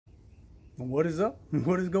What is up?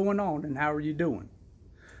 What is going on? And how are you doing?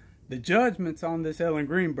 The judgments on this Ellen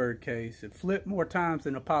Greenberg case have flipped more times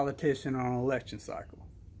than a politician on an election cycle.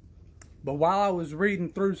 But while I was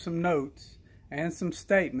reading through some notes and some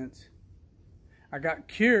statements, I got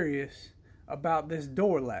curious about this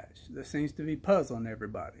door latch that seems to be puzzling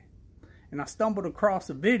everybody. And I stumbled across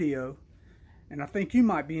a video, and I think you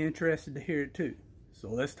might be interested to hear it too. So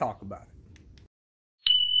let's talk about it.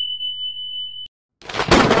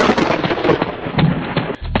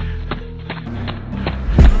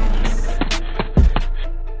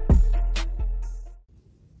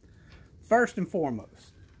 First and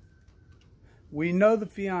foremost, we know the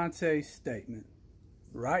fiance's statement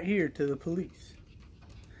right here to the police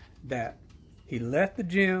that he left the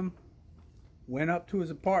gym, went up to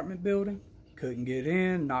his apartment building, couldn't get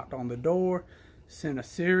in, knocked on the door, sent a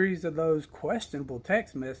series of those questionable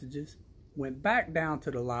text messages, went back down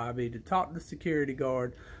to the lobby to talk to the security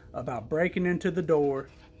guard about breaking into the door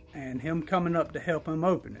and him coming up to help him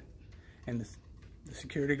open it. And the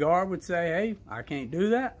security guard would say, hey, I can't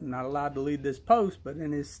do that. I'm not allowed to leave this post. But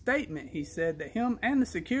in his statement, he said that him and the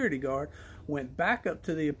security guard went back up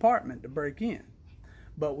to the apartment to break in.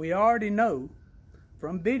 But we already know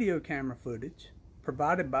from video camera footage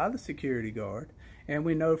provided by the security guard, and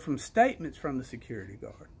we know from statements from the security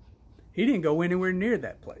guard, he didn't go anywhere near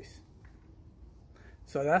that place.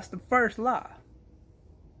 So that's the first lie.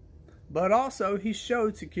 But also, he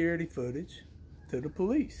showed security footage to the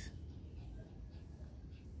police.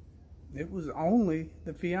 It was only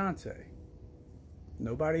the fiance,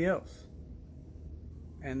 nobody else.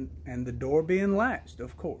 And the door being latched,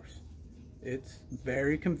 of course. It's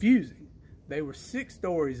very confusing. They were 6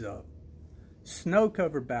 stories up,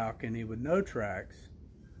 snow-covered balcony with no tracks.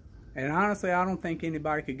 And honestly, I don't think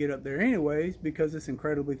anybody could get up there anyways because it's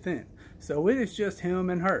incredibly thin. So it is just him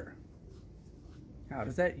and her. How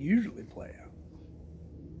does that usually play out?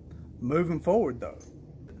 Moving forward though,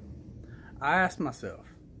 I asked myself,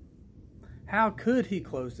 how could he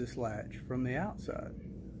close this latch from the outside?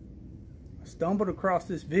 I stumbled across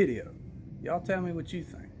this video. Y'all tell me what you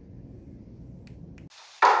think.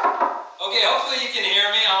 Okay, hopefully you can hear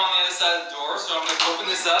me. I'm on the other side of the door, so I'm going to open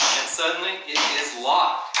this up and suddenly it is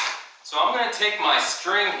locked. So I'm going to take my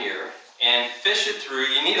string here and fish it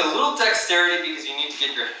through. You need a little dexterity because you need to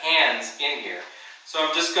get your hands in here. So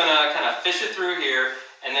I'm just going to kind of fish it through here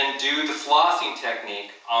and then do the flossing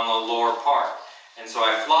technique on the lower part. And so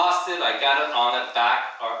I flossed it, I got it on the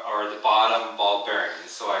back or the bottom ball bearing. And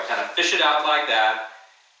so I kind of fish it out like that.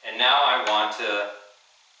 And now I want to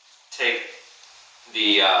take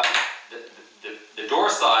the door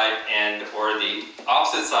side or the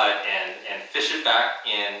opposite side and fish it back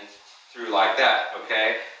in through like that,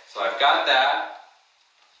 okay? So I've got that.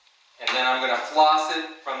 And then I'm going to floss it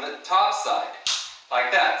from the top side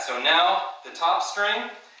like that. So now the top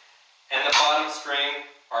string and the bottom string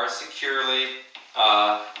are securely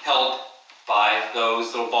held by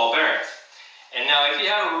those little ball bearings. And now if you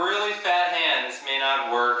have a really fat hand, this may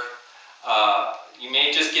not work. You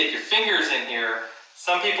may just get your fingers in here.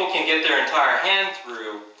 Some people can get their entire hand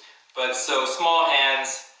through, but so small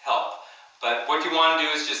hands help. But what you want to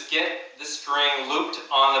do is just get the string looped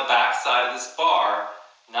on the back side of this bar,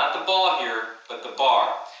 not the ball here, but the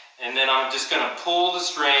bar. And then I'm just going to pull the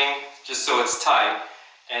string just so it's tight.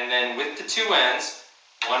 And then with the 2 ends,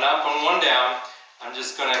 one up and one down, I'm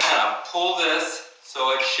just going to kind of pull this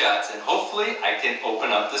so it shuts, and hopefully I can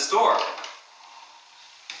open up this door.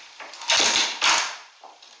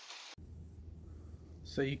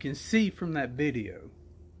 So you can see from that video,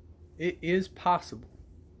 it is possible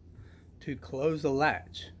to close a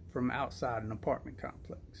latch from outside an apartment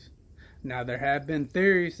complex. Now there have been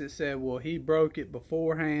theories that said, well, he broke it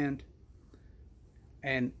beforehand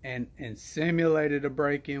and simulated a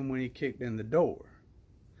break-in when he kicked in the door.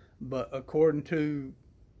 But according to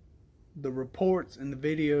the reports and the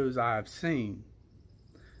videos I have seen,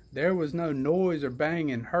 there was no noise or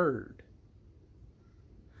banging heard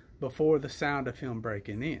before the sound of him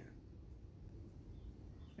breaking in.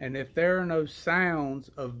 And if there are no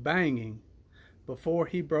sounds of banging before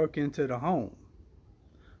he broke into the home,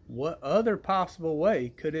 what other possible way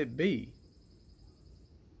could it be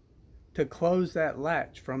to close that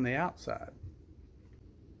latch from the outside?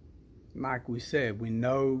 Like we said, we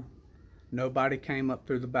know nobody came up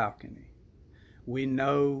through the balcony. We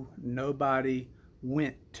know nobody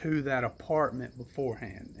went to that apartment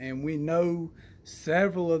beforehand. And we know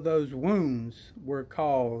several of those wounds were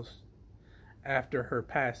caused after her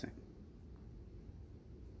passing.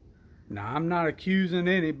 Now, I'm not accusing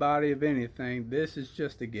anybody of anything. This is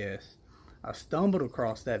just a guess. I stumbled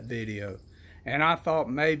across that video and I thought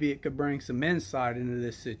maybe it could bring some insight into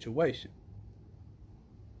this situation.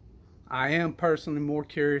 I am personally more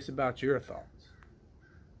curious about your thoughts.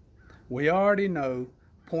 We already know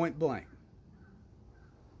point blank,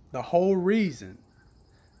 the whole reason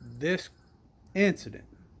this incident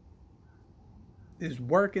is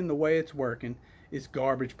working the way it's working is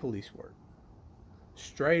garbage police work.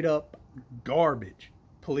 Straight up garbage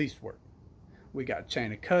police work. We got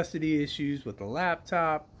chain of custody issues with the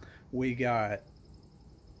laptop. We got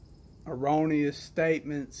erroneous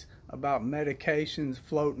statements about medications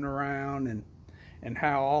floating around and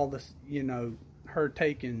how all this, you know, her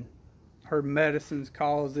taking her medicines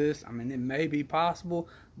cause this. I mean, it may be possible,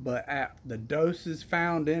 but at the doses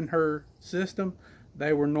found in her system,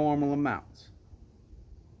 they were normal amounts.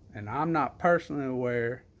 And I'm not personally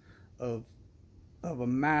aware of a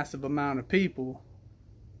massive amount of people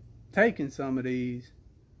taking some of these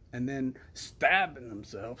and then stabbing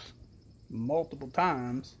themselves multiple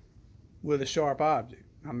times with a sharp object.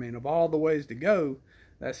 I mean, of all the ways to go,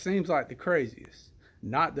 that seems like the craziest.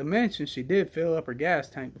 Not to mention, she did fill up her gas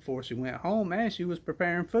tank before she went home, and she was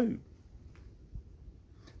preparing food.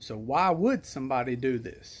 So why would somebody do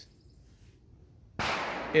this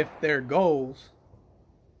if their goals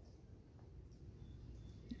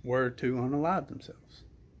were to unalive themselves?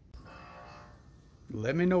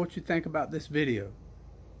 Let me know what you think about this video.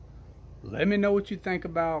 Let me know what you think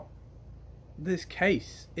about this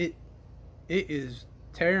case. It is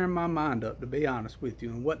tearing my mind up, to be honest with you,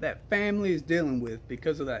 and what that family is dealing with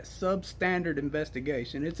because of that substandard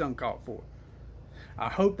investigation. It's uncalled for. I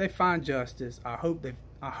hope they find justice. I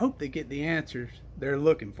hope they get the answers they're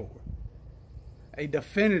looking for. A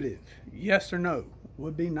definitive yes or no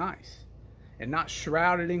would be nice, and not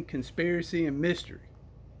shrouded in conspiracy and mystery.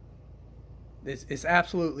 It's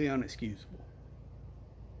absolutely unexcusable.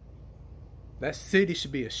 That city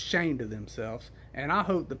should be ashamed of themselves, and I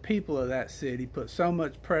hope the people of that city put so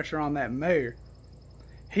much pressure on that mayor,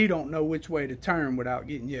 he don't know which way to turn without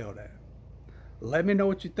getting yelled at. Let me know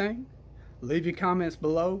what you think. Leave your comments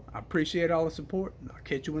below. I appreciate all the support, and I'll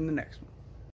catch you in the next one.